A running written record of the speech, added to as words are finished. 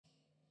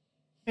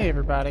Hey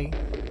everybody,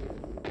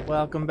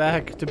 welcome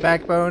back to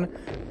Backbone.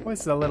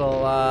 Voice is a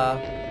little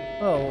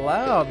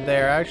loud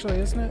there actually,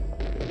 isn't it?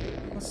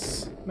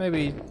 Let's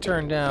maybe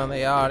turn down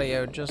the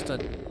audio just a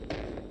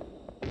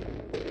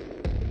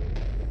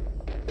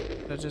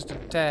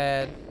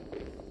tad.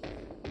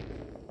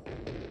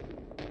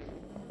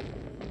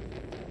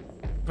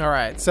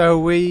 Alright, so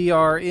we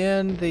are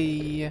in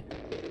the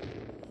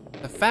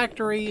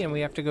factory and we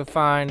have to go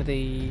find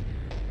the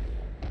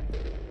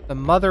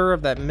mother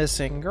of that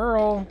missing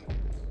girl.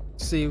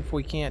 See if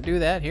we can't do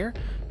that here.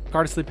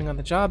 Guard is sleeping on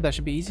the job. That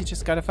should be easy.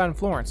 Just gotta find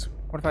Florence.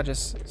 What if I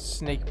just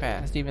sneak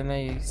past, even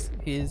though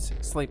he's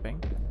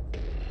sleeping?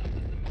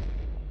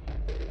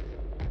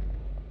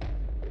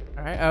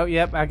 Alright. Oh,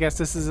 yep. I guess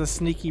this is a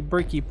sneaky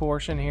breaky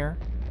portion here.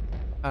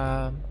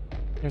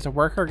 There's a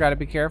worker. Gotta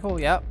be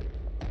careful. Yep.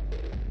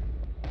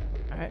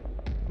 Alright.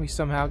 We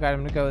somehow got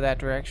him to go that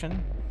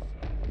direction.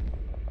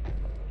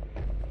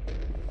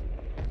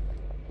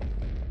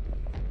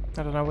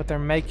 I don't know what they're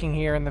making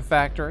here in the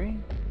factory.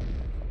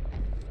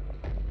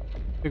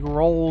 Big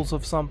rolls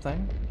of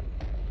something.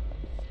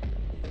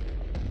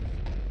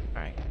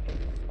 Alright.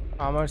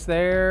 Almost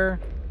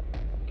there.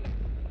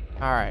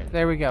 Alright,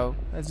 there we go.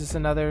 Is this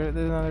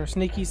another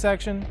sneaky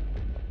section?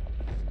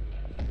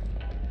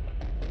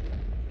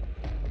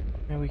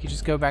 Maybe we could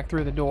just go back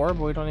through the door,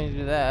 but we don't need to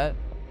do that.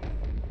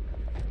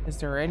 Is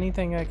there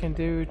anything I can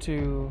do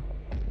to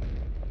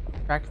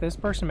track this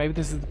person? Maybe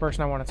this is the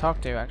person I want to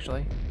talk to,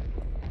 actually.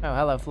 Oh,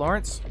 hello,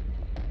 Florence.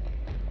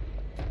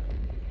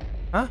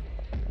 Huh?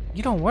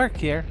 You don't work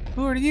here.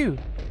 Who are you?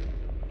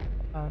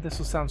 This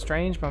will sound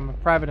strange, but I'm a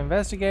private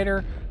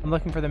investigator. I'm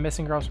looking for the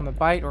missing girls from the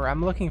bite, or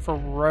I'm looking for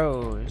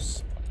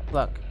Rose.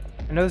 Look,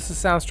 I know this will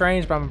sound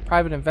strange, but I'm a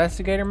private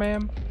investigator,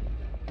 ma'am.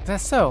 Is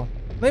that so?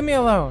 Leave me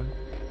alone.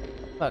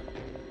 Look,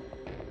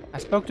 I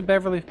spoke to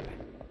Beverly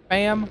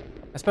Bam.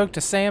 I spoke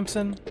to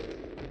Samson.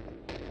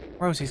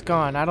 Rosie's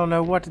gone. I don't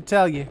know what to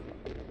tell you.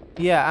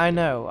 Yeah, I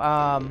know.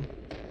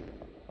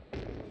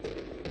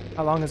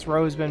 How long has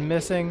Rose been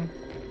missing?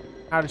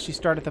 How did she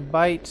start at the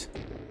bite?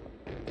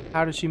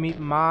 How did she meet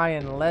Mai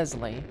and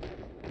Leslie?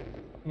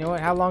 You know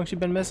what? How long has she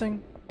been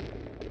missing?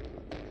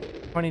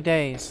 20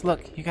 days.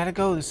 Look, you gotta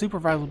go. The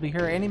supervisor will be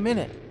here any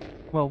minute.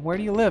 Well, where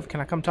do you live? Can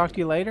I come talk to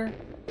you later?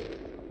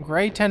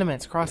 Gray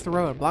Tenements, across the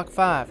road, block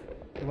 5.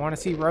 You want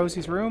to see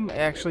Rosie's room?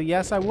 Actually,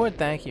 yes, I would,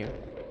 thank you.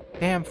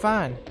 Damn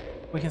fine.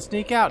 We can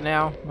sneak out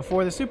now,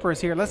 before the super is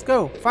here. Let's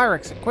go. Fire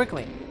exit,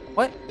 quickly.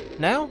 What?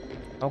 Now?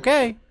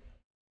 Okay.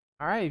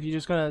 Alright, if you're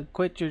just gonna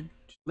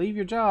leave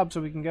your job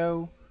so we can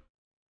go.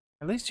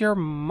 At least you're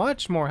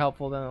much more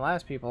helpful than the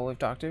last people we've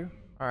talked to.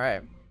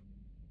 Alright.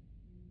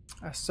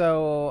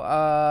 So,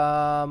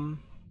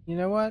 you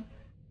know what?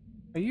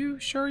 Are you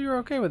sure you're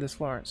okay with this,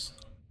 Florence?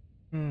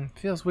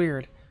 Feels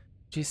weird.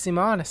 You seem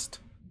honest.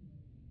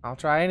 I'll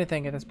try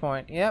anything at this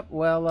point. Yep,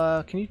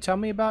 well, can you tell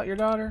me about your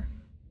daughter?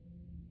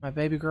 My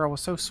baby girl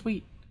was so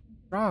sweet.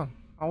 Strong.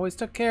 Always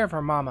took care of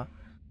her mama.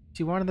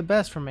 She wanted the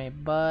best for me,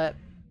 but...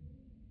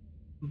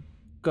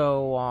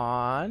 Go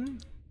on.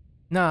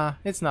 Nah,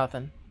 it's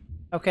nothing.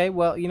 Okay,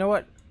 well, you know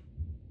what?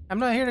 I'm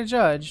not here to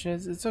judge.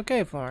 It's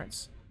okay,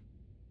 Florence.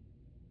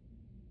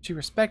 She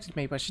respected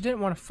me, but she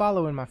didn't want to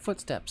follow in my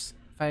footsteps.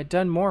 If I had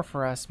done more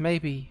for us,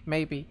 maybe.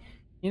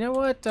 You know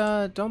what?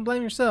 Don't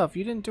blame yourself.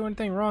 You didn't do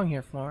anything wrong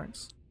here,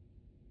 Florence.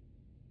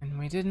 And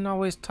we didn't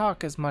always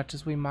talk as much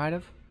as we might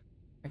have.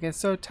 I get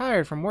so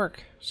tired from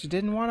work. She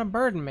didn't want to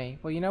burden me.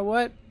 Well, you know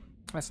what?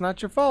 That's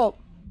not your fault.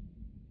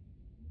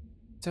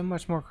 So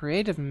much more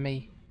creative than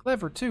me.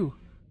 Clever, too.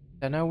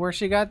 Don't know where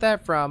she got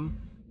that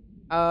from.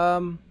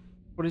 Well,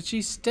 did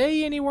she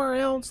stay anywhere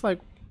else? Like,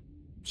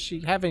 she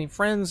have any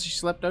friends she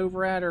slept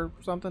over at or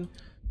something?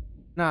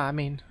 Nah, I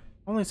mean,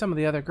 only some of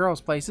the other girls'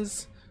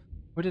 places.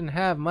 We didn't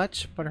have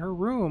much, but her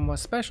room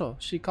was special.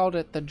 She called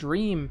it the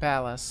Dream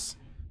Palace.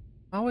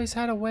 Always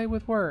had a way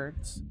with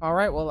words.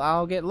 Alright, well,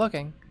 I'll get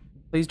looking.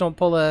 Please don't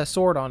pull a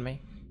sword on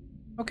me.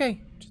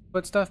 Okay, just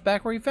put stuff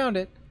back where you found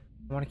it.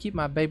 I want to keep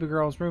my baby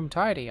girl's room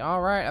tidy.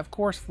 Alright, of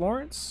course,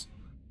 Florence.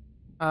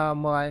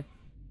 Well,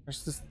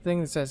 there's this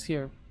thing that says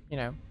here, you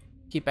know,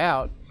 keep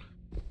out.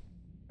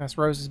 That's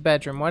Rose's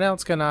bedroom. What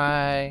else can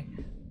I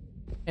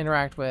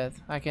interact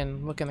with? I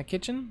can look in the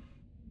kitchen.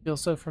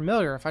 Feels so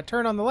familiar. If I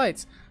turn on the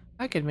lights,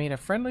 I could meet a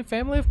friendly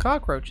family of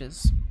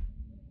cockroaches.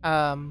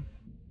 Joe's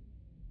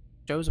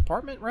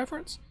apartment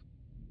reference?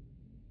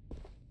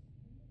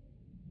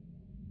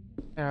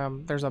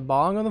 There's a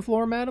bong on the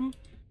floor, madam?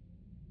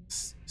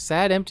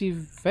 Sad, empty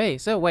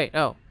face. Oh, wait.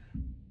 Oh,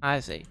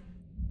 I see.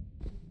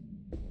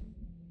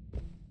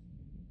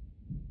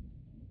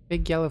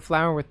 Big yellow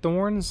flower with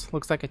thorns.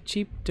 Looks like a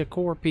cheap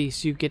decor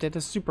piece you get at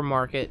a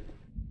supermarket.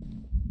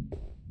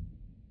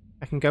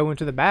 I can go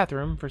into the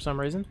bathroom for some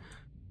reason.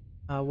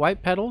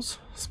 White petals.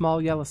 Small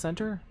yellow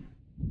center.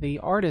 The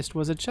artist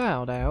was a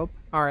child, I hope.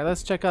 Alright,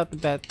 let's check out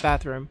the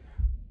bathroom.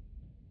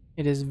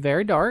 It is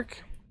very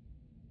dark.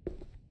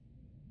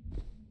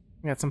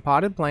 We got some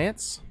potted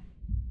plants.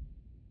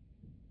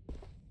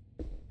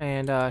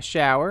 And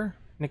shower.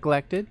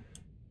 Neglected.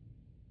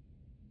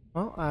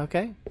 Well,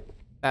 okay.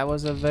 That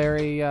was a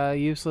very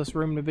useless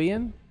room to be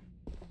in.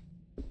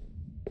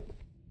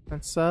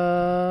 Let's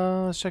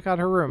check out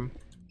her room.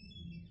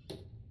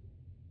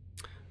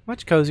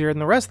 Much cozier than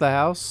the rest of the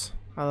house.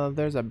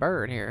 There's a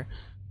bird here.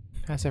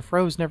 As if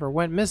Rose never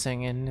went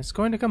missing and is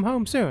going to come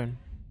home soon.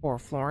 Poor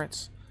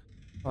Florence.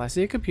 Well, I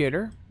see a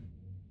computer.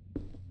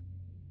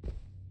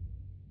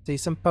 See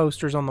some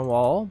posters on the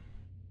wall.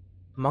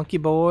 Monkey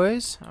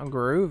boys. Oh,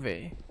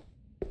 groovy.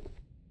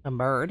 A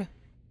bird.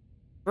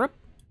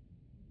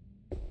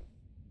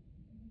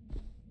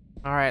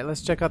 Alright,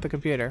 let's check out the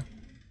computer.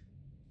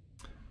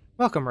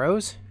 Welcome,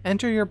 Rose.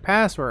 Enter your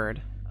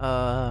password.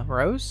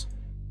 Rose?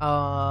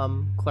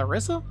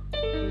 Clarissa?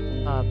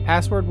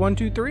 Password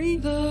 123?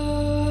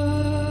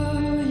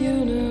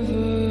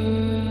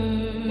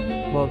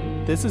 Well,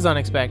 this is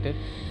unexpected.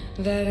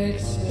 That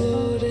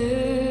exploded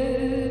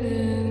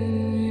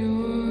in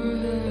your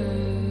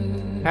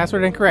head.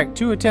 Password incorrect.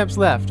 2 attempts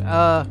left.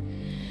 I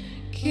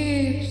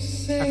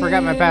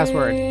forgot my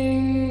password.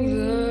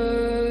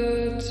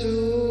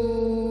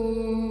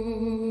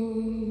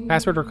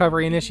 Password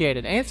recovery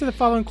initiated. Answer the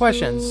following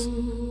questions.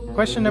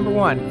 Question number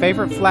 1.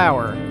 Favorite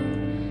flower?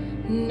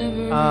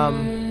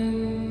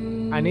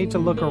 I need to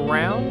look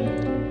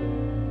around.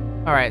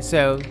 Alright,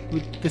 so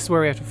this is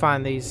where we have to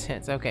find these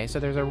hints. Okay,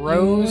 so there's a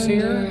rose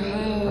here.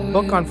 A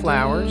book on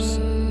flowers.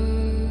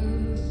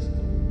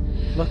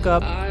 Look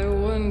up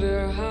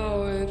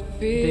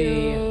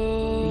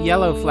the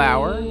yellow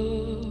flower.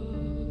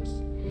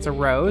 It's a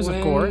rose,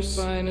 of course.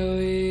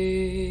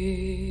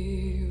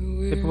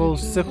 Typical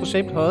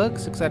sickle-shaped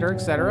hooks, etc.,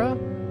 etc.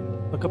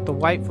 Look up the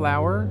white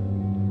flower.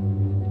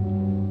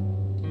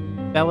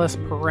 Bellis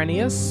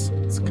perennius.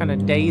 It's kind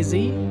of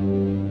daisy.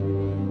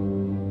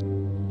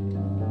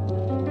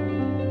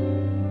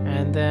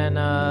 And then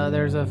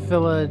there's a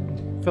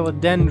philodendron.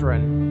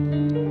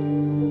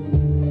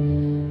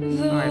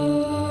 Alright.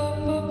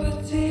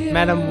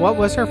 Madam, what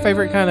was her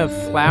favorite kind of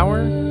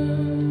flower?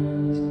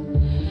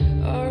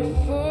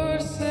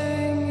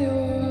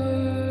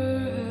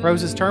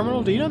 Rose's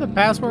terminal? Do you know the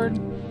password?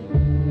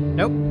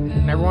 Nope.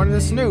 Never wanted to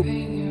snoop.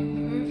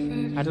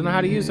 I don't know how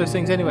to use those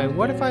things anyway.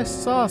 What if I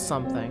saw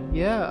something?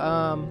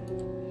 Yeah,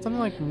 something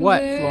like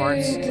what,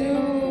 Florence?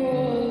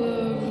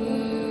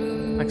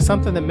 Like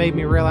something that made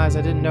me realize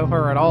I didn't know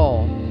her at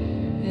all.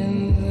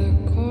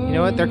 You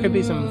know what? There could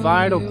be some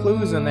vital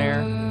clues in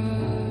there.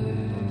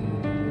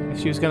 If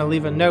she was going to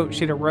leave a note,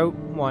 she'd have wrote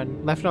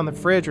one, left it on the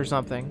fridge or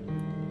something.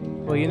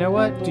 Well, you know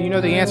what? Do you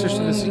know the answers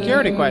to the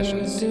security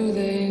questions?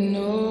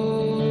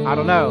 I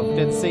don't know.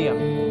 Didn't see them.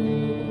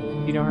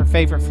 You know her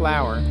favorite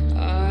flower.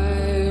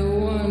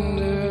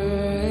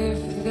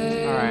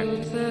 Alright.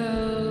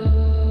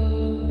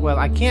 Well,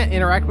 I can't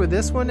interact with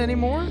this one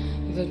anymore.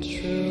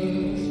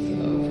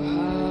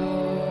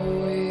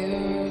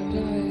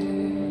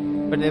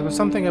 But it was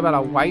something about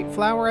a white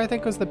flower, I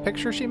think was the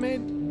picture she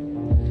made.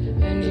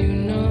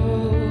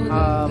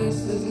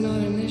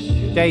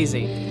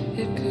 Daisy.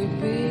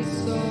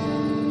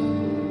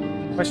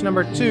 Question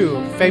number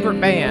 2. Favorite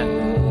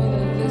band?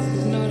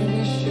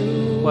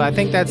 Well, I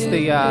think that's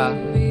the,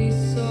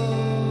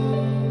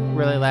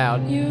 really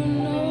loud.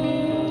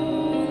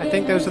 I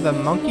think those are the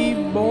Monkey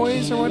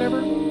Boys or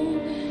whatever.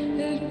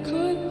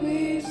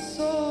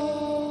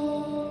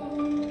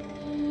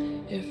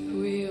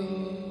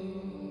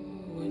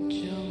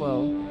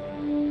 Whoa.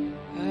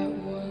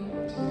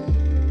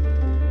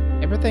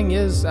 Everything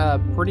is,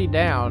 pretty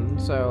down,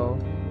 so...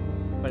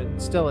 But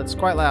it's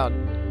quite loud.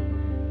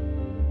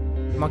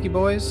 Monkey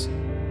Boys.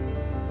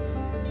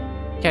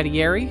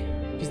 Cattieri.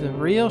 She's the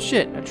real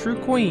shit, a true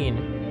queen.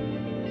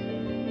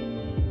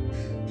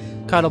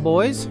 Cuddle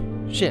Boys.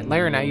 Shit,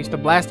 Larry and I used to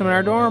blast them in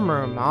our dorm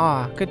room.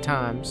 Ah, good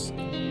times.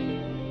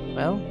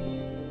 Well,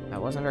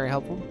 that wasn't very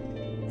helpful.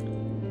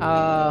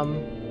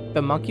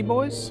 The Monkey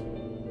Boys?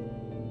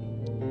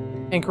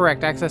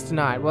 Incorrect, access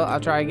denied. Well, I'll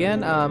try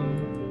again.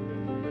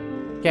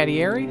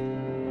 Cattieri?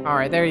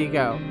 Alright, there you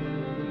go.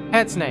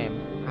 Pet's name.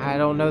 I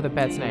don't know the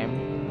pet's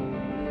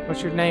name.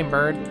 What's your name,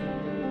 bird?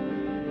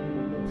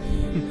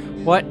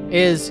 What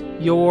is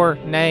your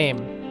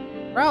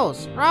name?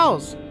 Rose!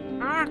 Rose!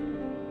 Ah.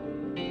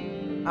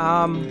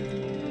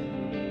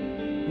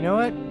 You know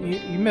what?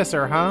 You miss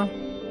her, huh?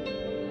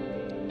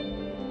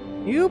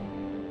 Yoop!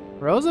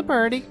 Rosa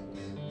Birdie.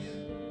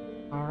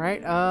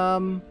 Alright,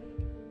 I'm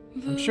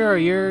sure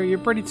you're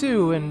pretty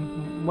too,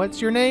 and what's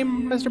your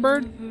name, Mr.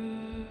 Bird?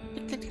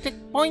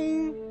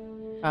 Boing!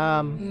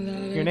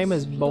 Your name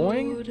is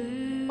Boing?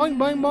 Boing,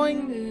 boing,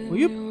 boing!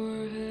 Whoop!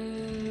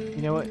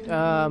 You know what,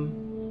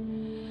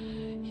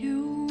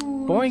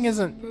 Boing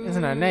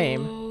isn't a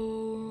name.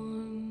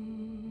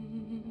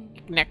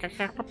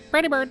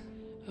 Pretty bird.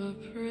 You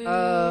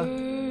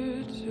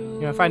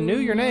know, if I knew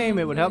your name,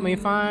 it would help me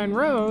find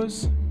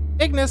Rose.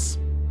 Ignis!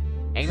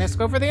 Ignis,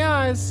 go for the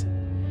eyes!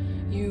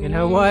 You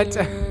know what?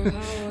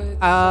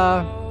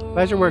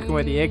 Pleasure working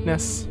with you,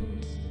 Ignis.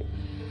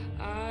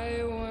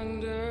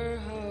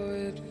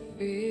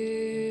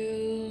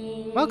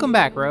 Welcome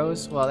back,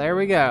 Rose. Well, there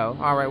we go.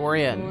 Alright, we're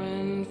in.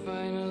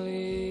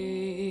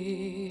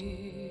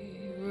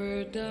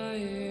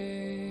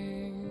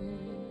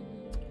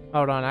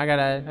 Hold on, I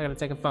gotta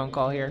take a phone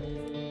call here.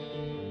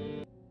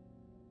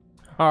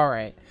 All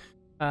right,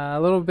 a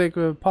little bit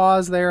of a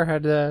pause there.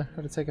 Had to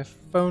take a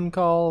phone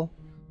call,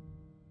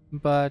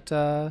 but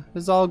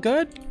it's all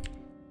good.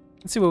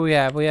 Let's see what we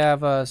have. We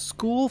have a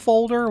school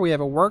folder, we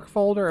have a work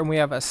folder, and we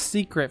have a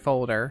secret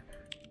folder.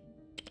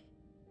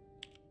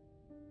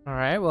 All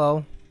right,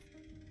 well,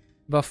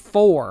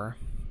 before,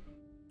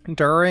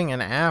 during,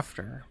 and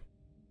after.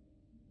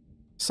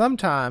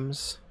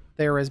 Sometimes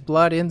there is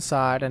blood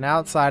inside and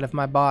outside of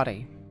my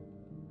body.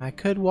 I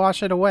could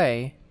wash it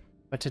away,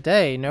 but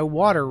today no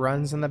water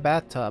runs in the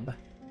bathtub.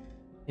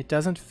 It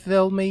doesn't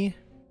fill me,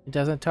 it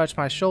doesn't touch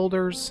my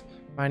shoulders,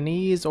 my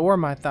knees, or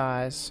my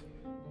thighs.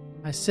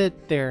 I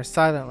sit there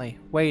silently,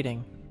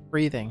 waiting,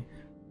 breathing,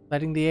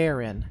 letting the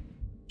air in.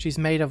 She's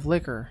made of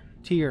liquor,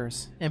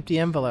 tears, empty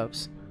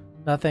envelopes,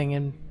 nothing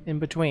in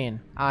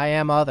between. I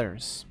am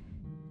others.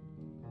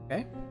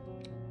 Okay.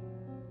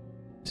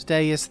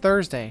 Today is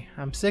Thursday.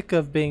 I'm sick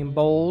of being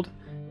bold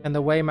and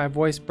the way my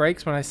voice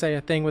breaks when I say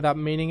a thing without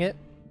meaning it.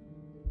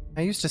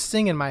 I used to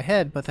sing in my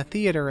head, but the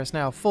theater is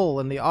now full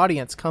and the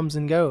audience comes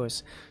and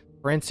goes.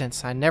 For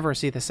instance, I never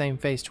see the same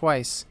face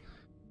twice.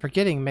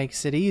 Forgetting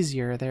makes it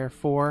easier,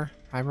 therefore,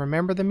 I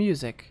remember the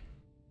music,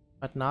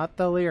 but not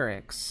the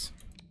lyrics.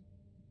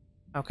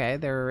 Okay,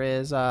 there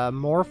is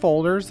more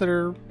folders that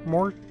are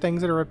more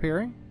things that are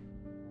appearing.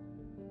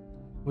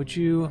 Would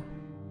you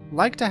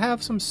like to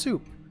have some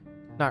soup?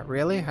 Not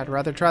really, I'd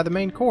rather try the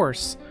main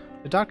course.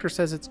 The doctor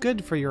says it's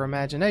good for your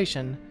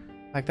imagination.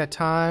 Like that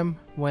time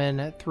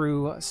when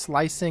through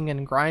slicing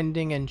and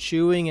grinding and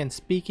chewing and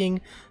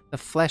speaking, the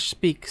flesh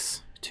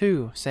speaks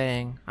too,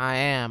 saying, I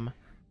am,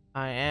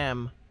 I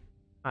am,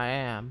 I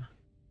am.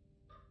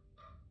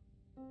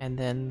 And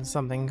then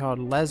something called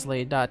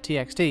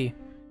Leslie.txt.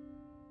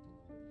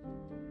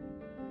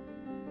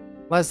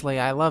 Leslie,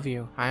 I love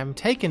you. I am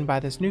taken by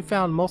this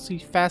newfound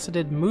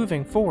multifaceted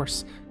moving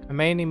force,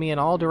 commanding me in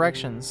all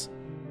directions.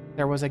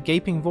 There was a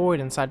gaping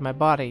void inside my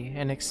body,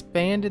 an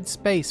expanded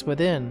space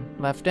within,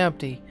 left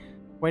empty,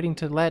 waiting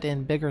to let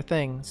in bigger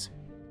things.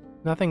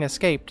 Nothing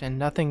escaped and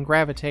nothing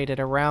gravitated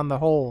around the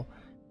hole,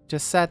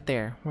 just sat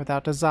there,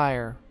 without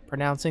desire,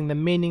 pronouncing the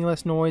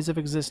meaningless noise of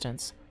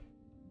existence.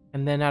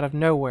 And then out of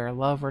nowhere,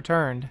 love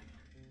returned.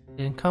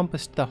 It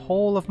encompassed the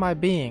whole of my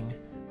being.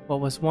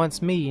 What was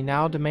once me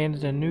now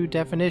demanded a new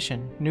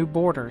definition, new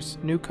borders,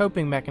 new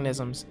coping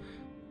mechanisms.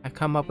 I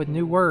come up with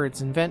new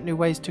words, invent new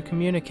ways to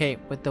communicate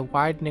with the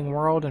widening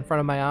world in front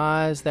of my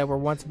eyes that were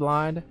once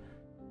blind.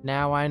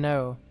 Now I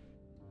know.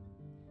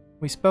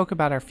 We spoke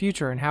about our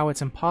future and how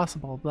it's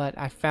impossible, but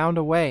I found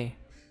a way.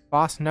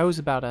 Boss knows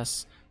about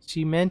us.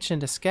 She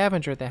mentioned a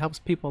scavenger that helps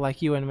people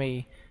like you and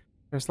me.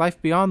 There's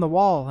life beyond the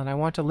wall, and I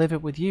want to live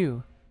it with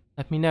you.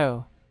 Let me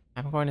know.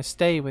 I'm going to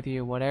stay with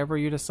you, whatever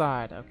you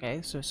decide.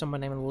 Okay, so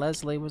someone named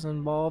Leslie was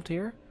involved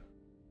here.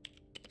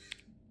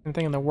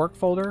 Anything in the work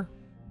folder?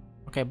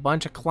 Okay,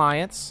 bunch of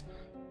clients.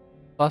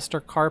 Buster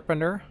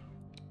Carpenter.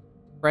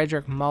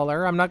 Frederick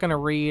Muller. I'm not going to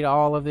read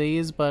all of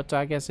these, but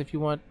I guess if you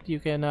want, you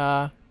can,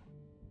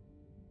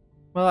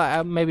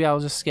 well, maybe I'll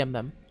just skim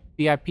them.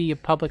 VIP, a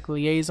public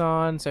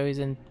liaison, so he's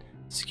in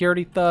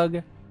security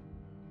thug.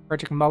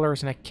 Frederick Muller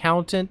is an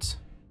accountant.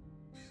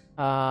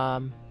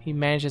 He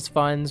manages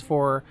funds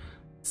for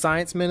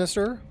science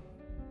minister.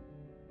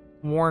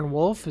 Warren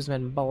Wolf has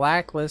been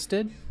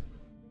blacklisted.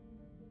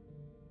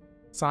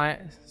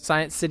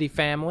 Science City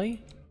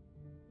family.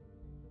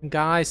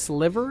 Guy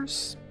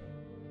Slivers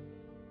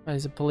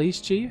is a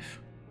police chief.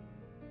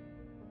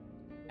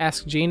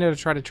 Ask Gina to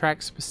try to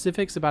track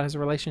specifics about his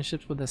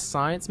relationships with the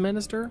science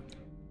minister.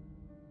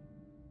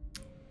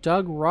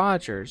 Doug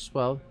Rogers.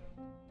 Well,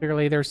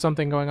 clearly there's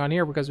something going on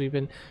here because we've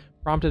been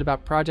prompted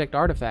about Project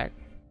Artifact.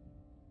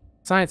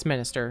 Science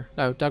minister.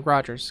 Oh, Doug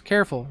Rogers.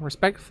 Careful,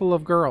 respectful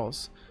of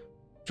girls.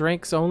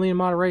 Drinks only in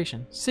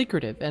moderation.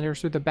 Secretive,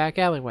 enters through the back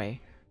alleyway.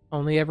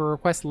 Only ever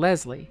request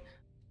Leslie.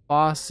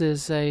 Boss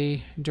is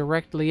a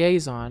direct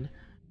liaison.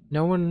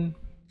 No one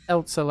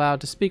else allowed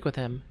to speak with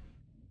him.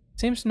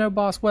 Seems to know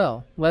Boss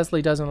well.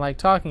 Leslie doesn't like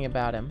talking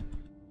about him.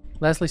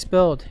 Leslie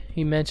spilled.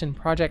 He mentioned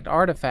Project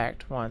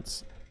Artifact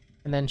once.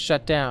 And then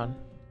shut down.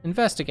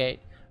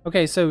 Investigate.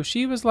 Okay, so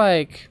she was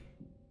like...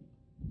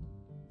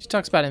 She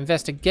talks about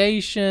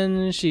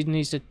investigation. She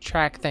needs to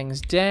track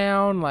things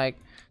down. Like,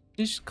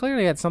 she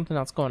clearly had something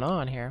else going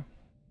on here.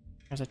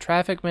 There's a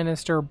traffic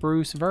minister,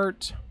 Bruce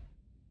Vert.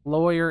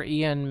 Lawyer,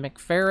 Ian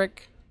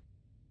McFerrick.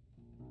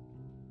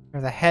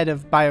 There's a head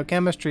of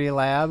biochemistry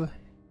lab,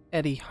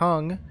 Eddie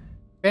Hung.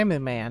 Family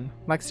man.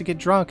 Likes to get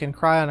drunk and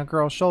cry on a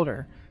girl's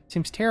shoulder.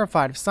 Seems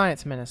terrified of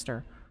science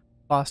minister.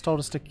 Boss told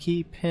us to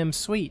keep him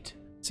sweet.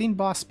 Seen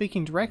boss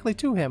speaking directly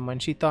to him when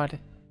she thought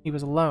he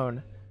was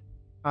alone.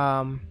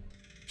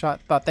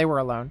 Thought they were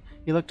alone.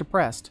 He looked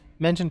depressed.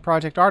 Mentioned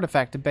Project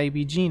Artifact to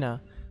baby Gina.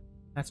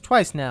 That's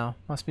twice now.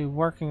 Must be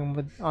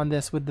working on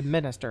this with the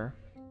minister.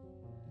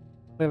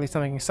 Clearly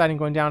something exciting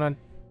going down on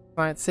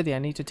Science City. I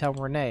need to tell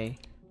Renee.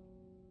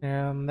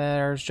 And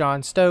there's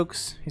John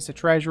Stokes. He's the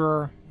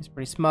treasurer. He's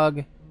pretty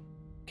smug.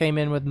 Came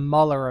in with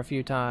Muller a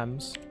few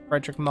times.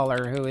 Frederick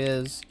Muller, who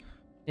is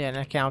Yeah, an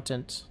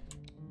accountant.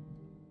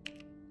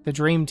 The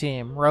dream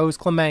team. Rose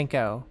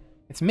Klemenko.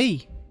 It's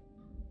me.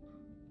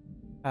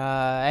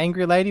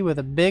 Angry lady with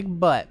a big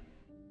butt.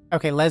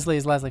 Okay, Leslie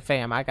is Leslie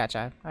Pham. I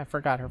gotcha. I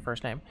forgot her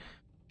first name.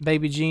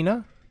 Baby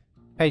Gina.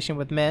 Patient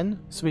with men.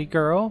 Sweet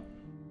girl.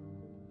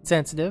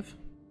 Sensitive.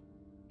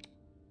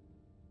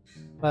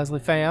 Leslie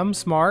Pham.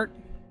 Smart.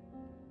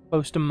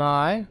 Close to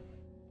my.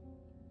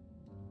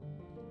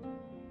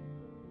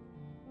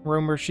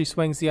 Rumor she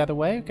swings the other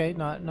way. Okay,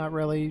 not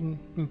really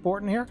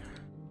important here.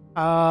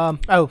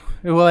 Oh,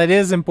 well, it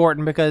is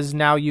important because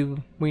now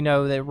we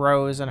know that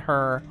Rose and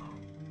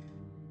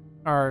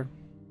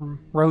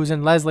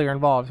Leslie are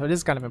involved, so it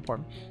is kind of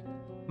important.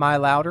 My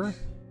louder.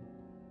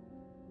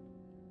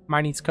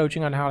 My needs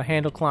coaching on how to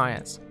handle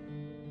clients.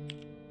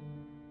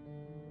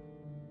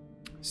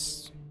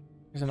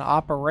 There's an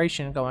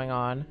operation going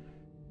on.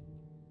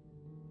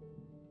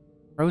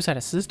 Rose had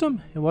a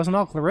system? It wasn't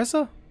all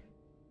Clarissa?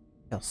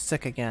 I feel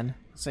sick again.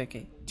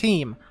 Sick.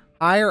 Team.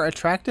 Hire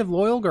attractive,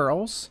 loyal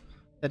girls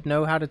that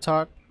know how to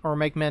talk or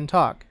make men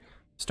talk.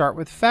 Start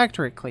with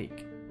factory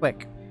click.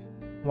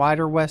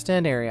 Wider West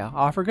End area.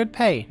 Offer good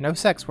pay. No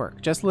sex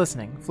work. Just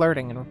listening,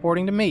 flirting, and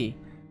reporting to me.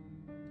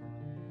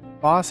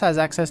 Boss has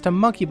access to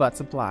monkey butt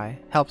supply.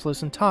 Helps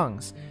loosen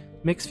tongues.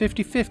 Mix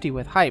 50-50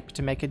 with hype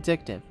to make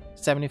addictive.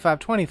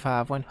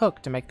 75-25 when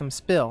hooked to make them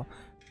spill.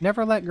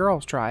 Never let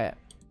girls try it.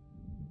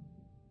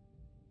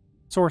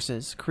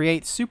 Sources.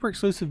 Create super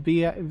exclusive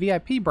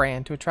VIP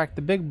brand to attract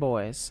the big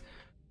boys.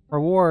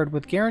 Reward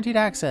with guaranteed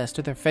access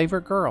to their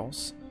favorite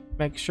girls.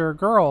 Make sure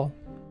girl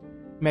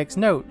makes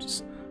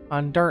notes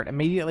on dirt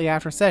immediately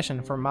after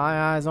session for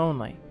my eyes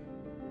only.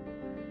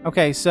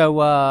 Okay,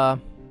 so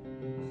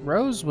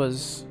Rose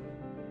was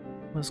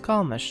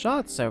calling the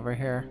shots over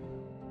here.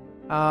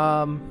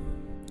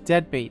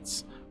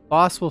 Deadbeats.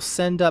 Boss will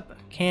send up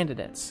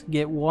candidates.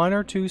 Get 1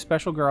 or 2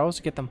 special girls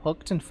to get them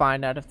hooked and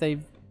find out if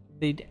they'd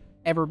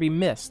ever be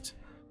missed.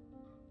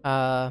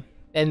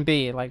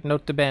 NB, like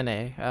note to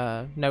bene,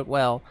 note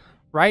well.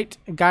 Write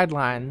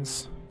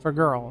guidelines for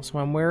girls.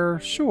 When we're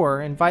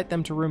sure, invite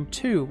them to room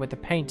 2 with the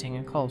painting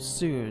and call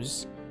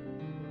Suze.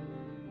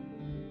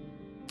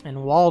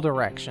 And wall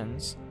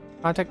directions.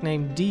 Contact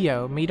name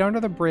Dio. Meet under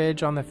the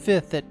bridge on the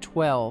 5th at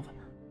 12.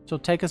 She'll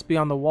take us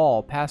beyond the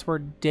wall.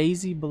 Password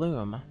Daisy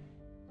Bloom.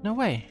 No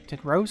way.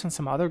 Did Rose and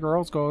some other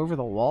girls go over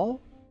the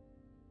wall?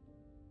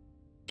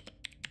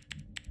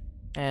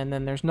 And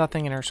then there's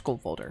nothing in her school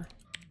folder.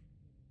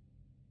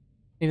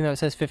 Even though it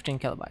says 15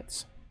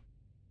 kilobytes.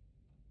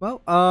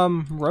 Well,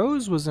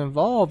 Rose was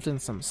involved in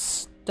some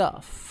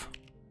stuff.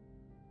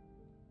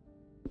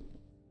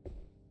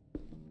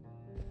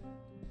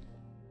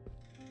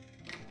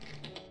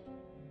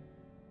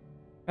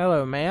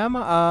 Hello, ma'am.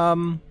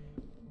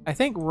 I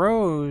think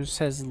Rose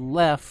has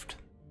left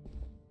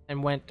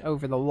and went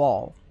over the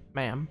wall,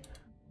 ma'am.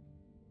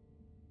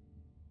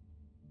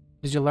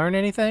 Did you learn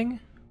anything?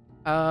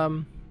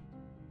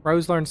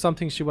 Rose learned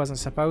something she wasn't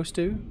supposed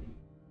to.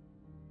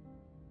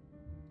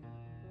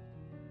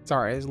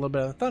 Sorry, there's a little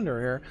bit of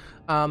thunder here.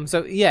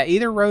 So yeah,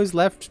 either Rose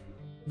left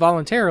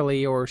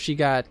voluntarily or she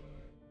got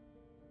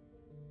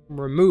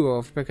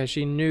removed because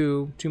she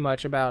knew too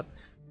much about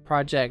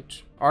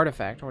Project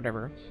Artifact or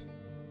whatever.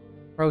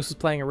 Rose was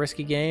playing a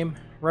risky game.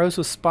 Rose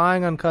was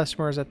spying on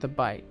customers at the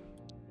Bite.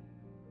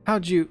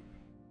 How'd you...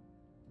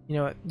 You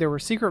know, there were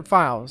secret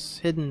files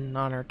hidden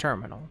on her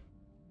terminal.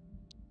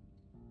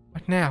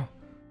 What now?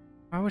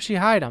 Why would she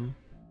hide them?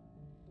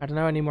 I don't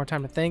know, I need more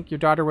time to think. Your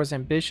daughter was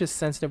an ambitious,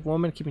 sensitive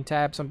woman keeping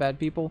tabs on bad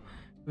people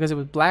because it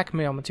was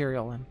blackmail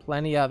material and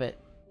plenty of it.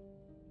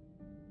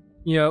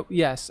 You know,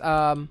 yes,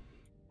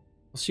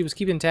 she was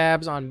keeping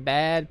tabs on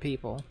bad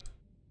people.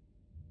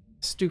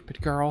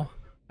 Stupid girl.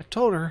 I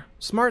told her,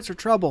 smarts are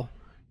trouble.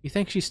 You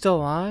think she's still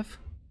alive?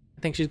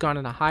 I think she's gone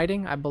into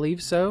hiding. I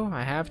believe so.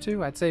 I have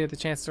to. I'd say the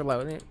chances are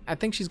low. I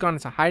think she's gone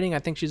into hiding. I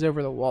think she's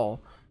over the wall.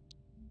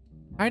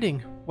 Hiding?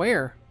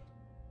 Where?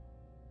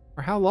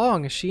 For how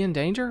long? Is she in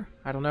danger?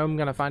 I don't know. I'm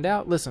gonna find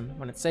out. Listen,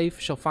 when it's safe,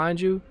 she'll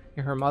find you.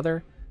 You're her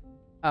mother.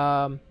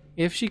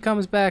 If she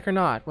comes back or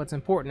not, what's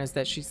important is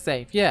that she's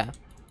safe. Yeah.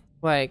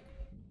 Like,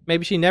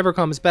 maybe she never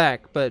comes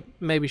back, but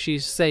maybe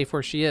she's safe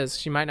where she is.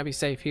 She might not be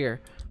safe here.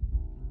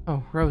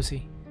 Oh,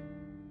 Rosie.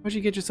 What'd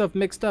you get yourself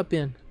mixed up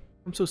in?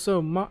 I'm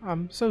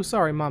so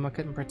sorry Mama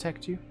couldn't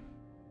protect you.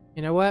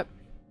 You know what?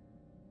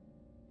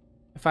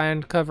 If I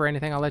uncover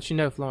anything, I'll let you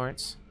know,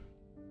 Florence.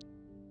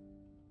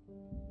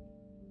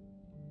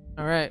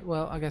 Alright,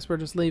 well, I guess we're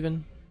just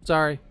leaving.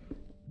 Sorry.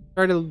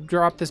 Sorry to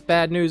drop this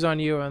bad news on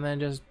you and then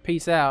just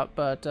peace out,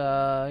 but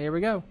here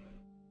we go.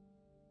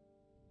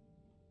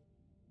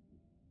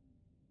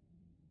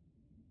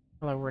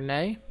 Hello,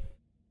 Renee.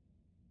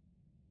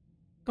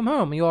 Come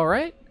home, you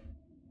alright?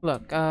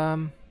 Look,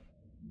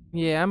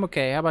 yeah, I'm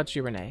okay. How about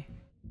you, Renee?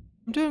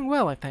 I'm doing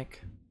well, I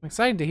think. I'm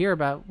excited to hear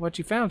about what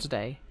you found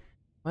today.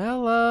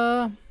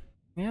 Well,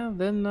 yeah,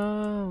 then,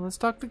 let's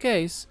talk the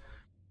case.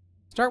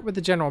 Start with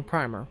the general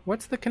primer.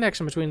 What's the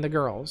connection between the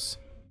girls?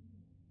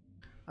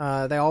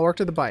 They all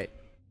worked at the Bite.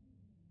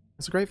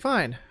 That's a great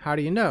find. How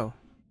do you know?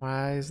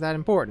 Why is that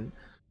important?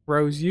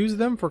 Rose used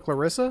them for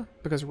Clarissa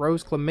because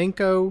Rose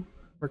Klemenko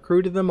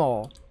recruited them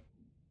all.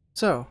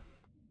 So,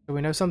 do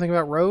we know something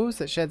about Rose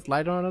that sheds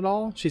light on it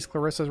all? She's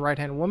Clarissa's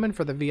right-hand woman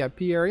for the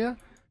VIP area.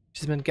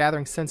 She's been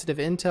gathering sensitive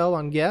intel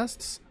on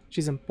guests.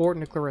 She's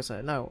important to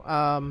Clarissa.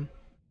 No,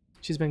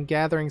 she's been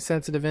gathering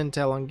sensitive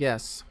intel on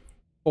guests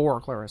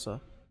for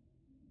Clarissa.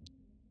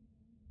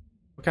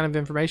 What kind of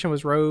information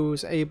was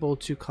Rose able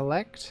to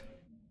collect?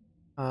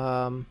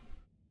 Bear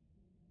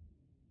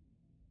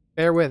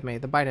with me.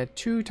 The bite had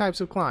two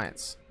types of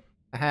clients.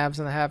 The haves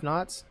and the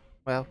have-nots.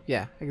 Well,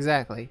 yeah,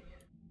 exactly.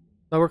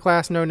 Lower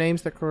class no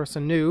names that Clarissa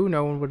knew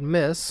no one would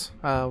miss.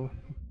 Were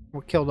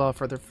killed off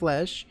for their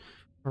flesh.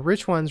 The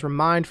rich ones were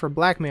mined for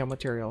blackmail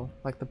material,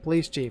 like the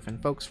police chief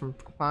and folks from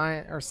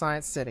Client or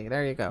Science City.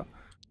 There you go.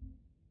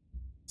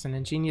 It's an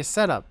ingenious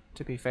setup,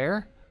 to be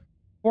fair.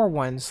 Poor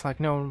ones, like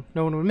no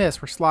one would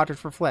miss, were slaughtered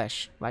for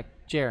flesh, like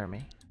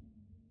Jeremy.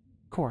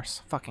 Of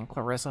course, fucking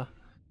Clarissa.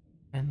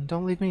 And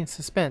don't leave me in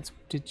suspense.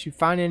 Did you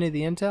find any of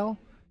the intel?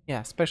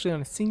 Yeah, especially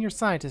on a senior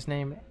scientist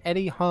named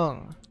Eddie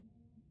Hung.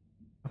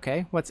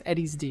 Okay, what's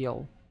Eddie's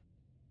deal?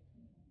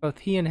 Both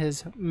he and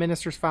his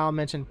minister's file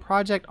mentioned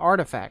Project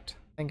Artifact.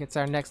 I think it's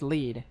our next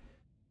lead.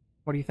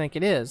 What do you think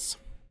it is?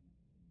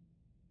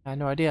 I have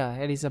no idea.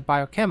 Eddie's a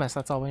biochemist,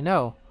 that's all we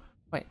know.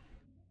 Wait, is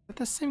that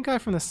the same guy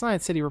from the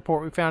Science City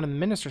report we found in the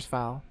minister's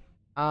file?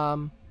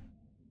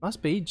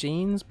 Must be.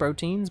 Genes,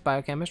 proteins,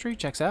 biochemistry,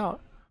 checks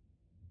out.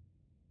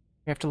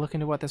 We have to look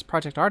into what this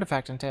Project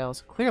Artifact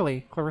entails.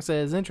 Clearly, Clarissa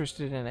is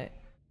interested in it.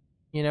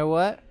 You know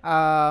what?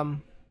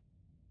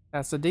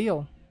 That's the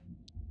deal.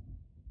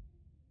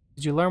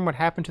 Did you learn what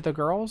happened to the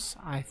girls?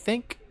 I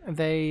think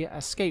they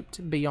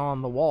escaped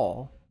beyond the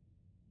wall.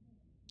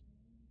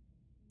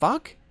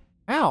 Fuck?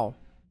 How?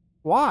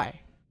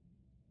 Why?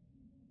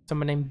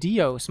 Someone named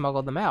Dio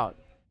smuggled them out.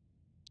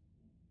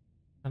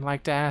 I'd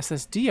like to ask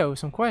this Dio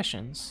some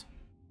questions.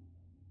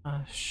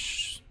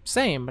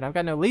 Same, but I've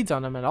got no leads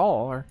on them at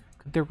all. Or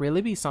could there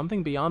really be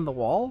something beyond the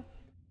wall?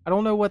 I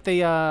don't know what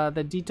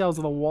the details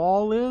of the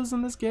wall is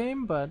in this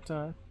game, but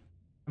I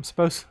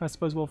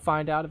suppose we'll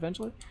find out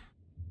eventually.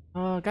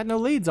 Got no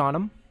leads on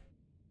them.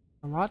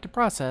 A lot to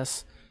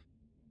process.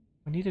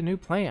 We need a new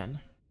plan.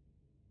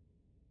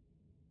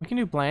 We can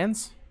do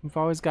plans. We've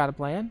always got a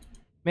plan.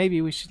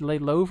 Maybe we should lay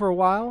low for a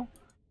while.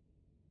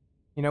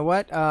 You know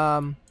what?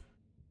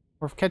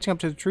 We're catching up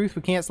to the truth.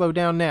 We can't slow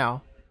down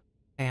now.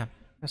 Damn,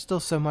 there's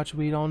still so much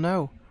we don't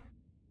know.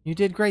 You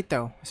did great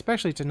though,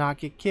 especially to not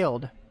get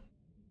killed.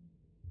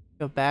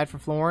 Feel bad for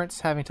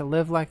Florence having to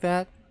live like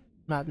that,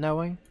 not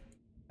knowing.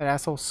 That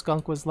asshole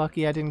skunk was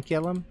lucky I didn't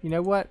kill him. You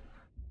know what?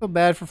 Feel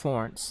bad for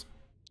Florence.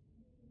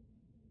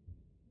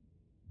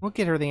 We'll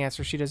get her the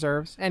answer she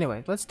deserves.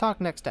 Anyway, let's talk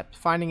next step.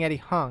 Finding Eddie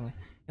Hung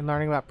and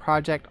learning about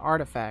Project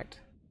Artifact.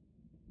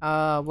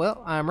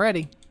 Well, I'm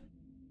ready.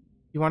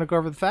 You want to go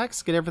over the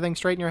facts? Get everything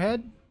straight in your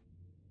head?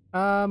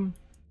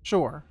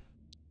 Sure.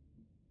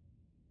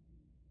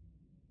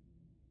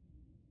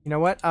 You know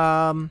what?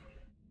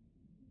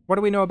 What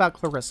do we know about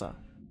Clarissa?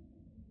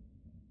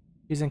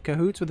 She's in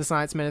cahoots with the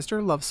science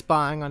minister, loves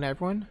spying on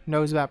everyone,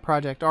 knows about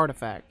Project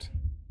Artifact.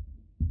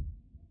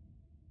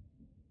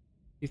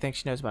 You think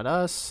she knows about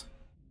us?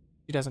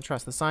 She doesn't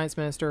trust the science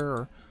minister,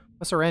 or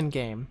what's her end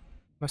game?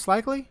 Most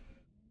likely,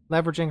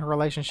 leveraging her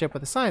relationship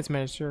with the science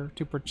minister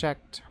to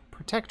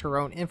protect her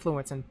own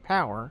influence and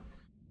power.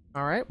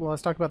 Alright, well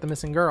let's talk about the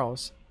missing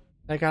girls.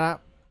 They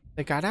got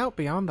out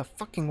beyond the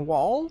fucking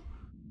wall?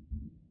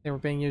 They were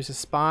being used as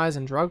spies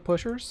and drug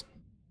pushers?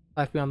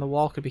 Life beyond the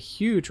wall could be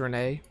huge,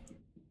 Renee.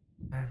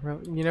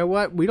 You know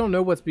what? We don't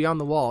know what's beyond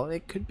the wall.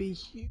 It could be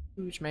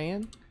huge,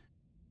 man.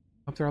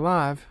 Hope they're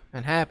alive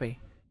and happy.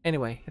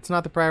 Anyway, it's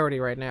not the priority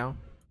right now.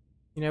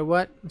 You know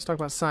what? Let's talk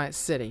about Science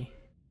City.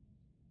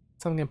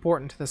 Something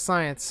important to the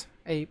science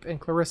ape and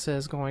Clarissa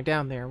is going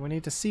down there. We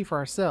need to see for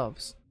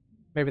ourselves.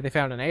 Maybe they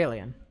found an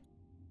alien.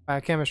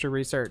 Biochemistry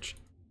research.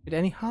 Could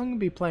Eddie Hung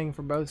be playing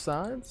for both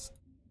sides?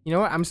 You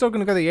know what? I'm still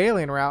going to go the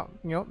alien route.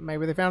 You know,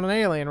 maybe they found an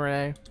alien,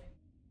 Renee.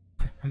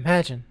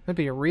 Imagine. That'd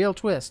be a real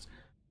twist.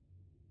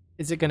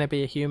 Is it going to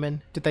be a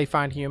human? Did they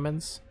find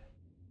humans?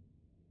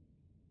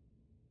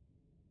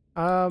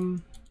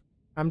 I'm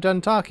done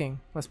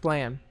talking. Let's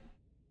plan.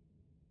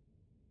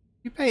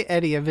 You pay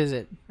Eddie a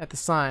visit at the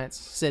Science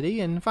City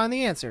and find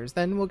the answers.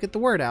 Then we'll get the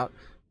word out.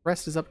 The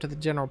rest is up to the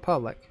general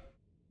public.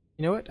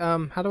 You know what?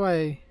 How do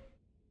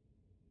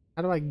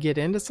I get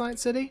into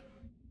Science City?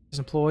 Just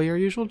employ your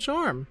usual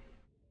charm.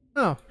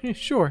 Oh,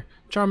 sure.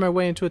 Charm my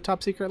way into a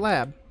top secret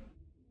lab.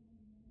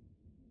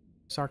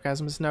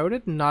 Sarcasm is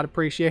noted and not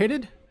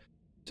appreciated.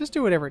 Just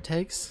do whatever it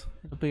takes.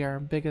 It'll be our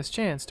biggest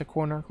chance to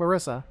corner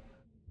Clarissa.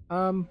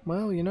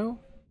 Well, you know,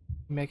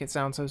 you make it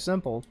sound so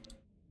simple.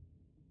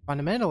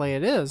 Fundamentally,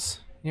 it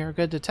is. You're a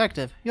good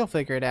detective. You'll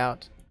figure it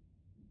out.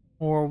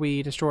 Or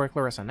we destroy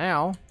Clarissa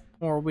now.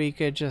 Or we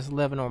could just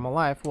live a normal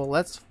life. Well,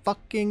 let's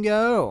fucking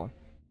go.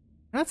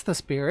 That's the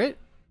spirit.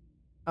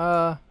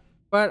 But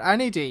I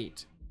need to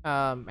eat.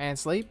 And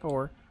sleep.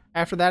 Or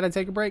after that, I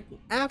take a break.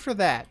 After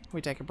that,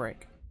 we take a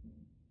break.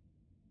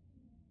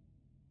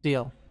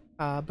 Deal.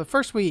 But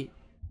first we eat.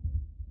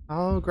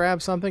 I'll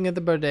grab something at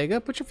the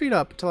bodega. Put your feet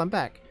up until I'm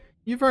back.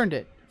 You've earned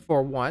it.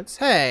 For once.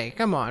 Hey,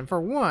 come on,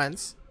 for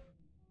once.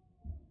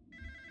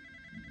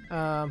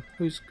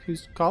 Who's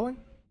calling?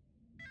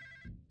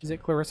 Is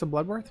it Clarissa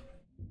Bloodworth?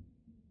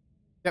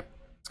 Yep,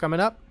 it's coming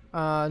up.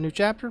 New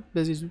chapter.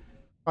 Busy's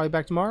probably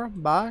back tomorrow.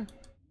 Bye.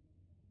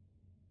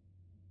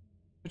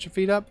 Put your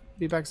feet up.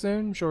 Be back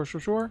soon.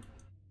 Sure.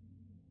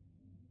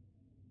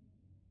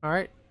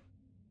 Alright.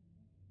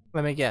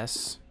 Let me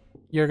guess.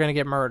 You're gonna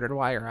get murdered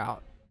while you're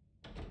out.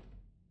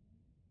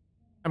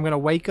 I'm gonna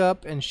wake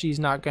up and she's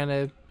not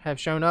gonna have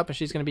shown up and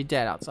she's gonna be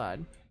dead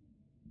outside.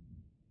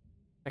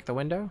 Check the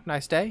window.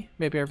 Nice day.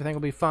 Maybe everything will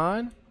be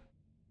fine.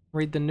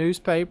 Read the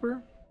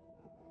newspaper.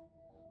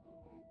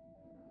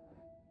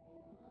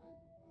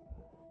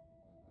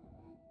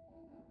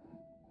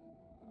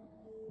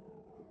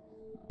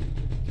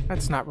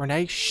 That's not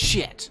Renee.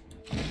 Shit.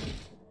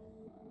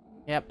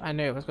 Yep, I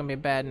knew it was gonna be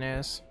bad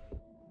news.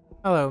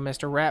 Hello,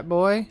 Mr. Rat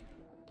Boy.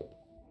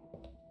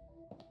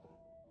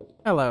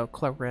 Hello,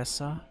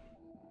 Clarissa.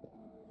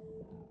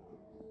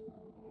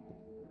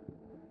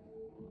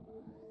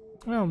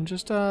 Well,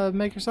 just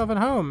make yourself at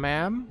home,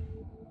 ma'am.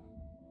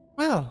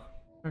 Well,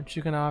 aren't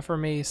you gonna offer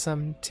me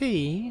some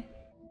tea?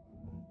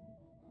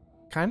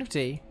 Kind of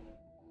tea.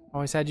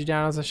 Always had you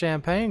down as a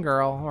champagne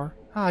girl, or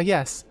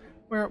yes.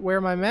 Where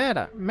are my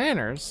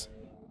manners?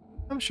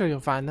 I'm sure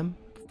you'll find them.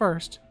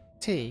 First,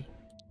 tea.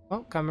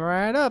 Well, coming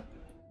right up.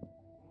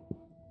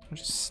 I'll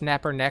just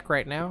snap her neck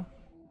right now.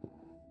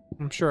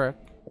 I'm sure a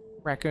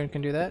raccoon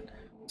can do that.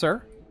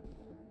 Sir,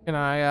 can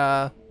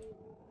I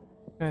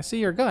see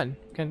your gun?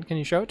 Can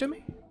you show it to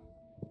me?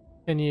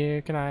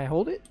 Can I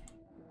hold it?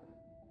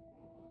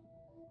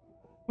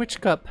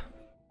 Which cup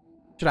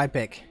should I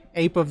pick?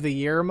 Ape of the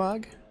Year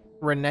mug?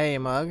 Renee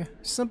mug?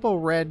 Simple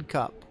red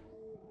cup.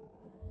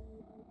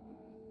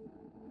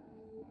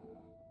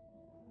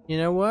 You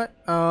know what?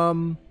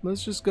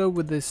 Let's just go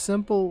with this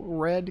simple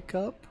red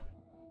cup.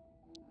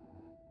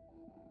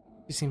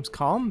 She seems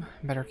calm.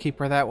 Better keep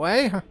her that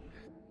way.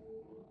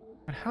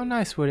 But how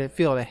nice would it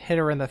feel to hit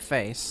her in the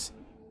face?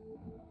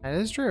 That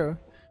is true.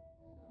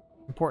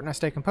 Important I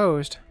stay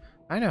composed.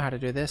 I know how to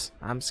do this.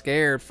 I'm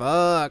scared.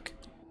 Fuck.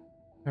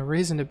 No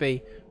reason to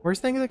be.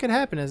 Worst thing that could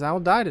happen is I'll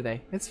die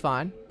today. It's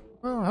fine.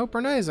 Well, I hope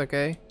Renee's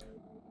okay.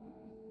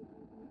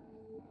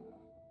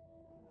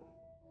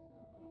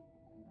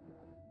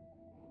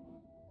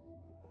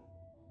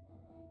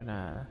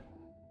 Gonna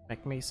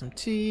make me some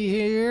tea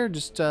here.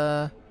 Just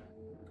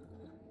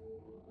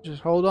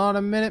hold on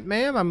a minute,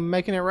 ma'am. I'm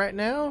making it right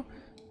now.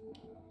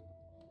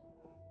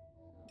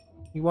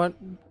 You want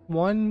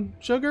one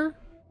sugar?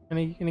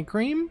 Any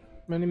cream?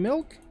 Any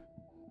milk?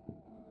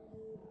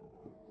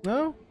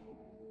 No?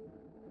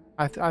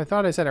 I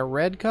thought I said a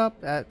red cup.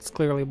 That's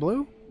clearly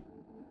blue.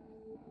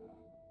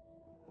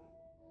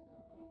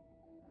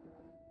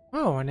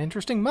 Oh, an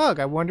interesting mug.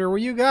 I wonder where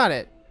you got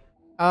it.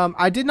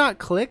 I did not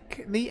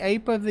click the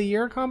Ape of the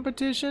Year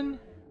competition.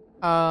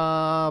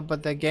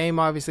 But the game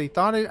obviously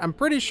thought it. I'm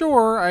pretty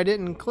sure I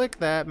didn't click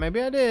that.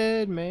 Maybe I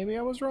did. Maybe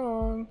I was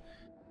wrong.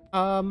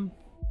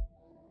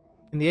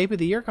 In the Ape of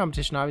the Year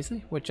competition,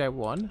 obviously, which I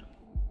won.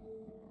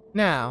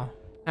 Now,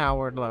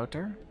 Howard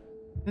Lotor,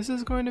 this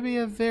is going to be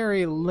a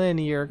very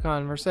linear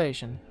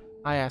conversation.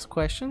 I ask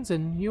questions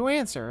and you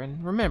answer,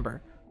 and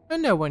remember, I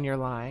know when you're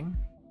lying.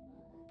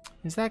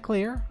 Is that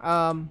clear?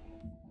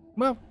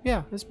 Well,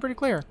 yeah, it's pretty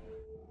clear.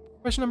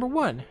 Question number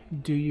 1.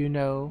 Do you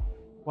know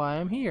why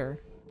I'm here?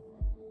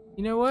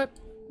 You know what?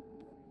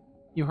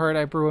 You heard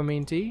I brew a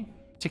mean tea?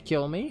 To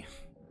kill me?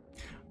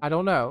 I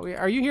don't know.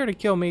 Are you here to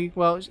kill me?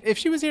 Well, if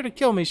she was here to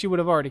kill me, she would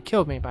have already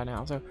killed me by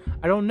now, so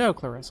I don't know,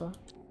 Clarissa.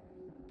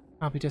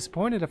 I'll be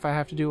disappointed if I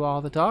have to do all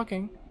the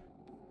talking.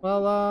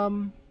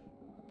 Well,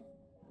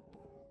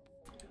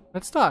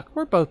 let's talk.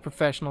 We're both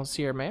professionals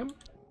here, ma'am.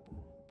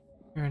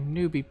 You're a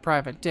newbie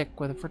private dick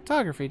with a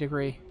photography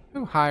degree.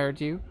 Who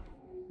hired you?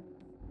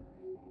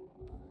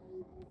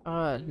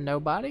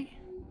 Nobody?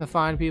 The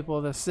fine people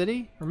of the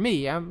city? Or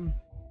me? I'm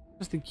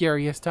just a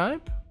curious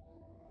type.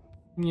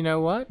 You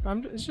know what?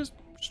 I'm just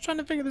trying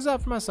to figure this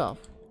out for myself.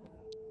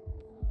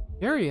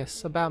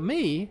 Curious about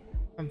me?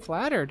 I'm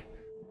flattered.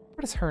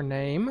 What is her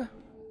name?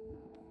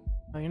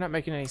 Oh, you're not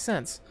making any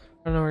sense.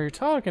 I don't know what you're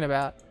talking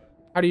about.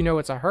 How do you know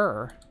it's a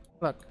her?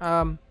 Look,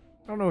 I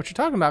don't know what you're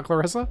talking about,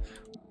 Clarissa.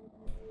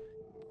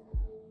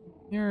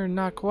 You're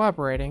not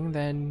cooperating,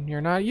 then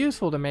you're not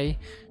useful to me.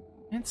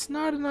 It's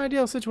not an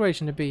ideal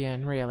situation to be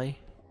in, really.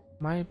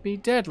 Might be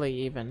deadly,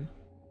 even.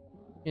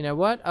 You know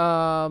what?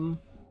 Ellen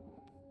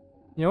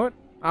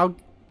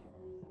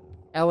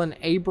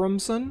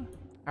Abramson?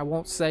 I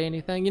won't say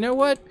anything. You know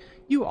what?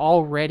 You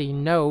already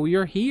know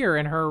you're here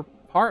in her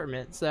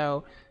apartment,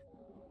 so...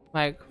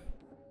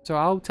 So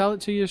I'll tell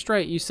it to you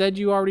straight. You said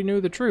you already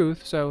knew the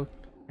truth, so...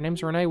 Her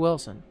name's Renee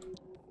Wilson.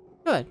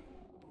 Good.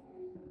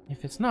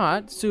 If it's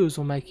not, Suze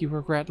will make you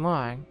regret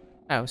lying.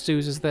 Oh,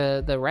 Suze is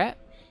the rat?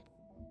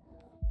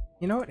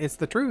 You know what? It's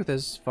the truth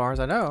as far as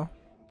I know.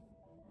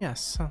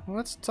 Yes, so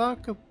let's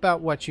talk about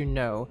what you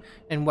know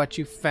and what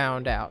you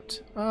found out.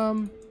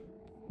 You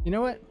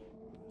know what?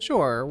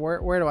 Sure,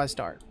 where do I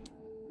start?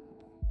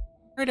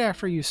 Right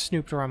after you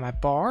snooped around my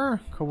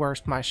bar,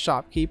 coerced my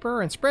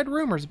shopkeeper, and spread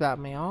rumors about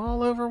me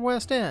all over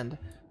West End.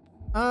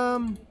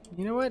 You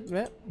know what?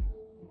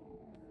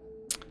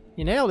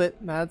 You nailed it.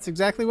 That's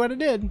exactly what I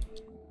did.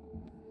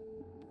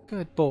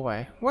 Good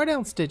boy. What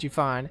else did you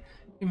find?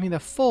 Give me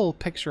the full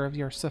picture of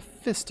your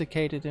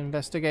sophisticated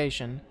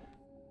investigation.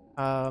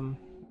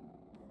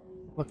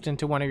 Looked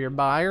into one of your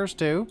buyers,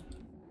 too.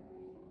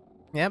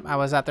 Yep, I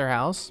was at their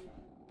house.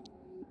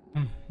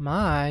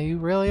 My, you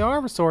really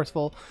are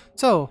resourceful.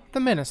 So,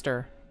 the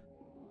minister.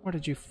 What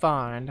did you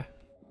find?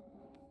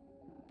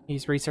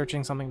 He's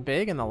researching something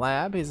big in the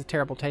lab. He has a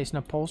terrible taste in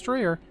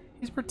upholstery, or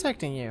he's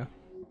protecting you.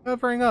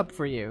 Covering up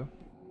for you.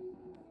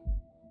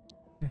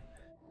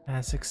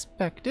 As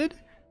expected.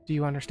 Do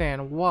you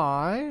understand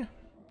why?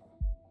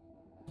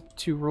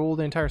 To rule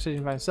the entire city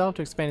by himself,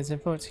 to expand his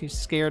influence, he's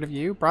scared of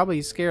you. Probably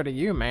he's scared of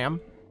you,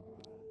 ma'am.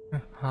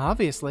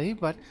 Obviously,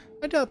 but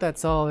I doubt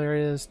that's all there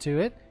is to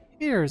it.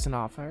 Here's an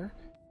offer.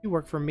 You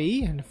work for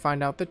me and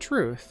find out the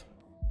truth.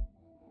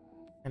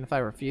 And if I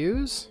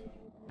refuse,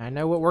 I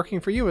know what working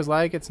for you is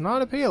like. It's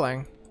not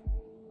appealing.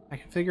 I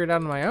can figure it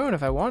out on my own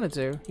if I wanted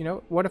to. You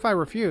know, what if I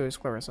refuse,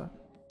 Clarissa?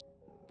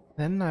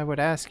 Then I would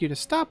ask you to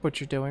stop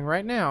what you're doing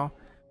right now.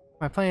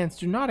 My plans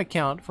do not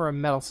account for a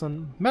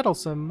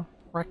meddlesome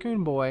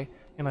raccoon boy,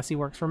 unless he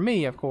works for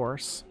me, of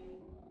course.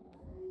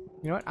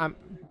 You know what? I'm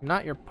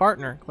not your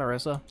partner,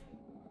 Clarissa.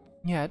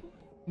 Yet,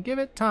 give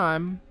it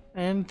time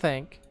and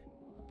think.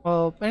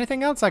 Well,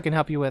 anything else I can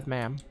help you with,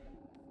 ma'am?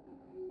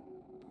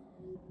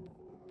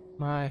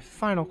 My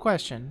final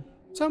question.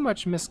 So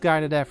much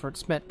misguided effort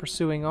spent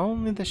pursuing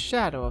only the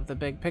shadow of the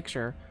big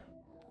picture.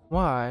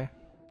 Why?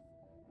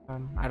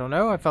 I don't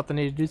know. I felt the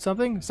need to do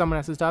something. Someone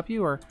has to stop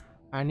you, or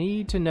I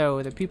need to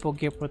know that people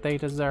get what they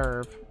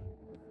deserve.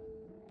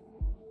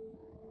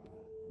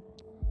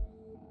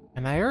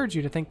 And I urge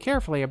you to think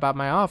carefully about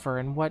my offer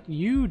and what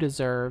you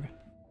deserve.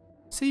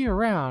 See you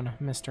around,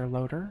 Mr.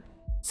 Lotor.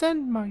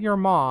 Send your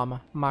mom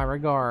my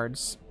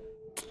regards.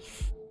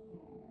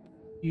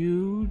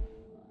 You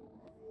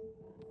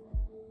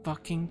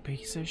fucking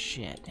piece of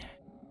shit.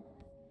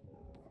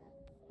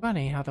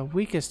 Funny how the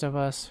weakest of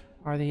us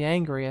are the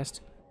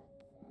angriest.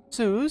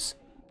 Suze,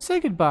 say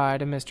goodbye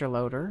to Mr.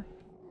 Lotor.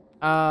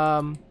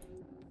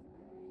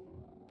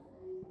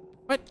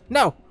 What?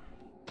 No!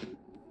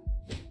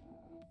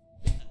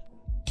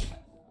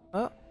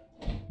 Oh.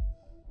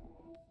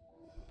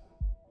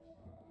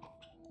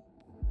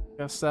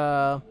 Guess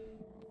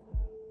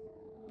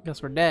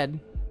we're dead.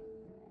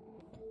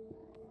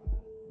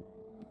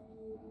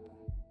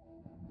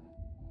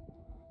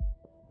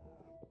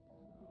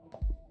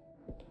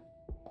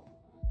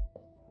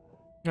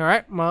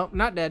 Alright, well,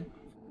 not dead.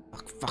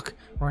 Fuck.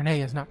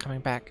 Renee is not coming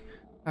back.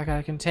 I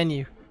gotta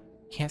continue.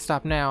 Can't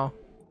stop now.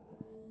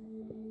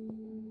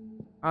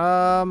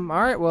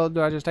 Alright, well,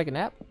 do I just take a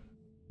nap?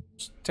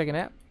 Just take a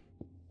nap?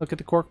 Look at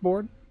the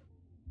corkboard?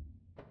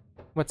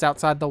 What's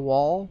outside the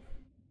wall?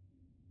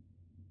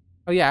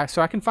 Oh yeah,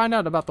 so I can find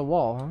out about the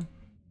wall,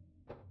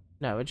 huh?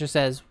 No, it just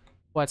says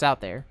what's out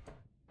there.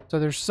 So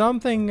there's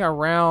something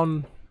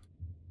around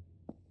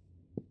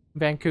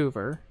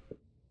Vancouver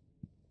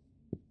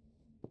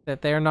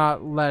that they're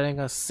not letting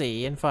us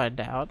see and find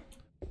out.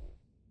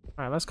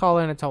 Alright, let's call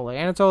Anatoly.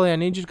 Anatoly, I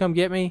need you to come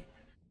get me.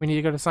 We need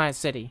to go to Science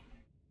City.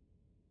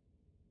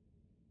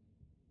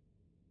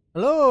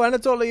 Hello,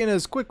 Anatoly and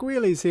his quick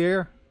wheelies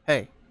here.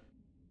 Hey,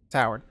 it's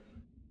Howard.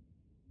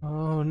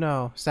 Oh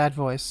no, sad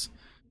voice.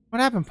 What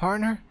happened,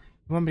 partner?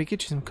 You want me to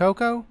get you some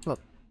cocoa? Look,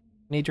 I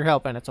need your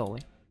help,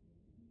 Anatoly.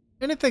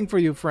 Anything for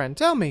you, friend.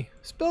 Tell me.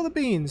 Spill the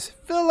beans.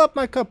 Fill up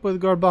my cup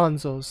with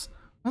garbanzos.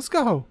 Let's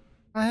go.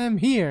 I am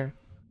here.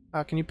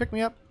 Can you pick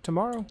me up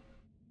tomorrow?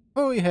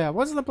 Oh yeah,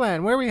 what's the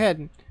plan? Where are we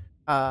heading?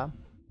 You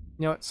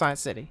know what? Science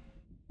City.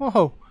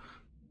 Whoa.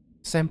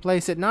 Same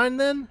place at 9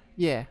 then?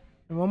 Yeah.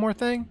 And one more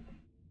thing?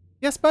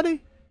 Yes,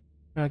 buddy?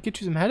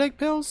 Get you some headache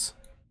pills?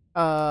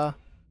 Can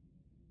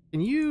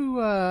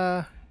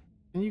you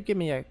give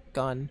me a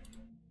gun?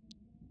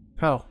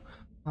 Oh,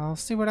 I'll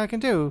see what I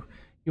can do.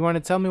 You want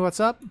to tell me what's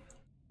up?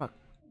 Look,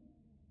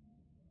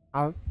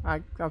 I'll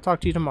talk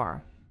to you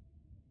tomorrow.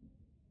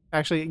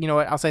 Actually, you know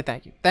what? I'll say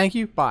thank you. Thank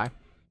you. Bye.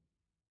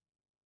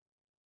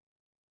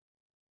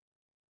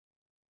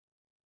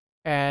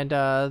 And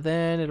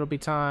then it'll be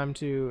time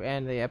to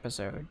end the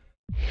episode.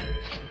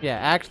 Yeah,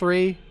 Act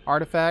 3,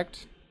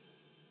 Artifact.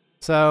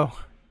 So,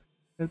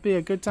 it'll be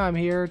a good time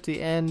here to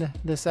end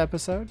this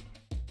episode.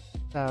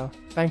 So,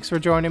 thanks for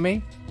joining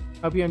me.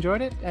 Hope you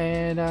enjoyed it,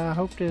 and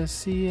hope to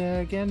see you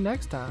again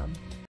next time.